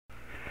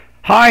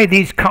Hi,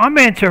 these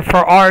comments are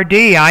for RD.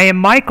 I am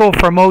Michael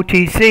from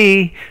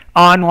OTC,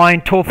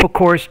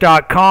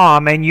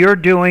 OnlineTOEFLcourse.com, and you're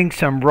doing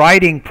some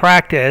writing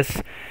practice,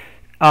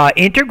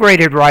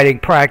 integrated writing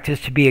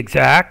practice to be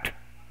exact.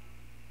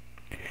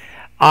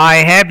 I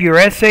have your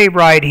essay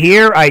right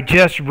here. I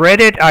just read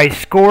it. I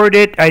scored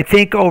it. I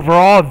think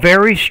overall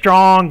very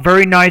strong,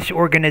 very nice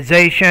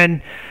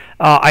organization.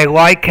 I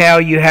like how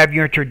you have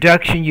your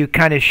introduction. You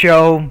kind of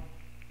show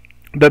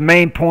the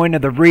main point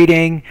of the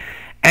reading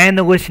and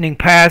the listening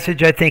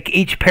passage. I think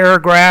each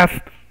paragraph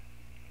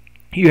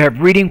you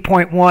have reading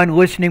point 1,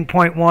 listening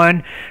point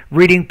 1,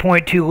 reading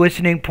point 2,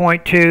 listening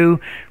point 2,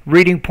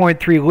 reading point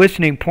 3,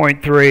 listening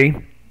point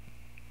 3.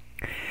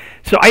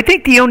 So I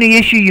think the only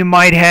issue you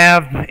might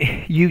have,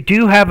 you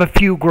do have a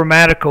few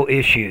grammatical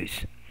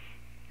issues,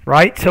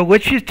 right? So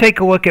let's just take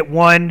a look at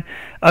one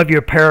of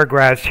your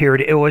paragraphs here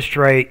to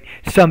illustrate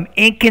some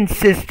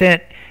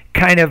inconsistent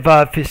kind of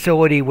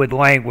facility with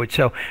language.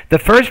 So the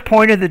first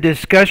point of the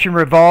discussion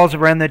revolves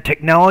around the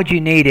technology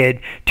needed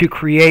to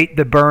create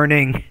the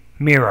burning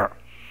mirror.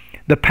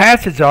 The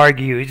passage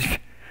argues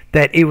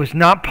that it was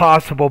not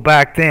possible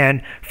back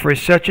then for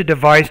such a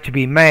device to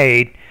be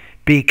made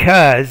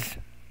because,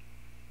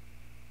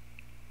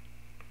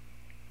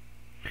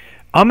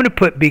 I'm going to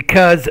put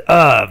because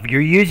of. You're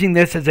using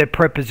this as a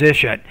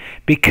preposition.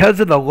 Because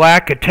of the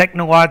lack of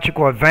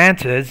technological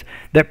advances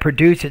that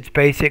produce its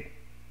basic,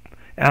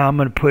 I'm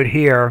going to put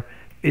here,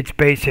 its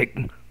basic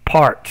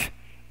parts.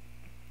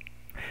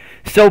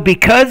 So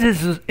because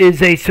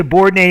is a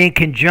subordinating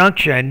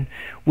conjunction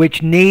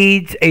which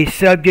needs a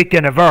subject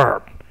and a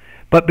verb.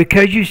 But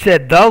because you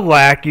said the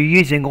lack, you're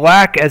using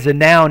lack as a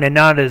noun and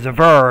not as a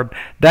verb.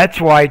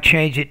 That's why I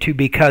changed it to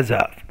because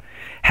of.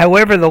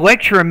 However, the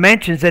lecturer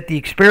mentions that the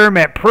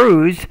experiment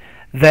proves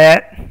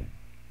that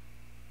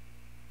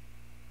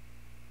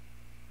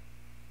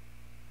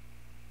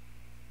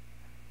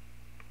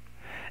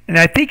and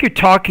I think you're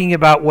talking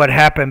about what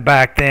happened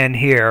back then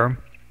here.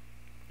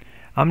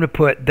 I'm going to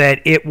put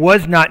that it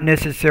was not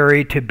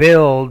necessary to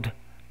build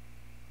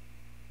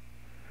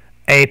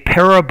a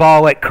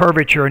parabolic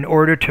curvature in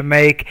order to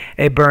make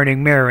a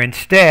burning mirror.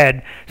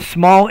 Instead,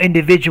 small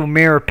individual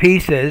mirror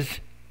pieces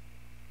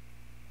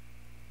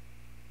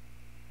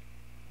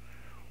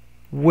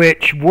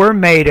which were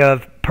made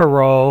of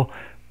parole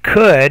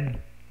could,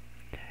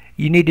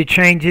 you need to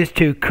change this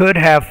to could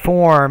have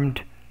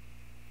formed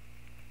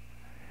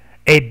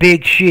a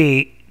big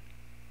sheet,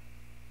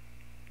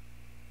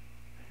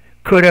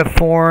 could have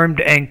formed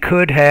and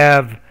could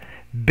have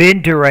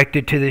been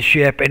directed to the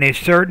ship in a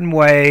certain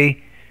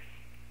way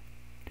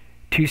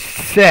to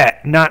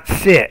set, not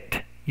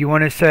sit. You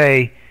want to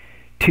say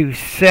to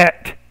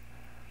set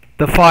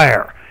the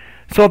fire.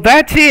 So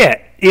that's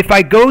it. If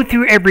I go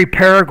through every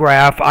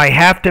paragraph, I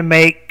have to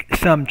make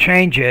some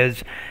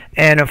changes.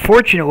 And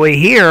unfortunately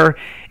here,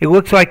 it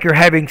looks like you're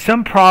having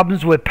some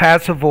problems with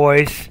passive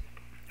voice.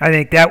 I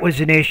think that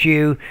was an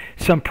issue.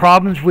 Some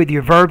problems with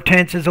your verb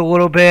tenses a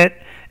little bit,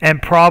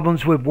 and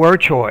problems with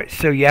word choice.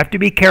 So you have to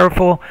be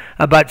careful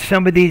about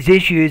some of these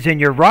issues in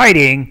your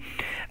writing.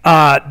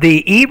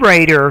 The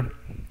E-Rater,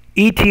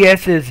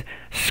 ETS's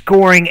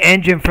scoring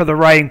engine for the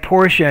writing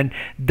portion,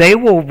 they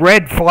will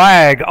red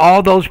flag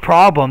all those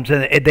problems,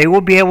 and they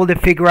will be able to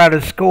figure out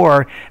a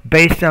score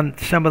based on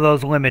some of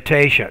those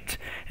limitations.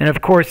 And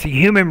of course, the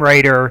human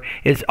rater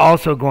is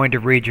also going to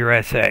read your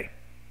essay.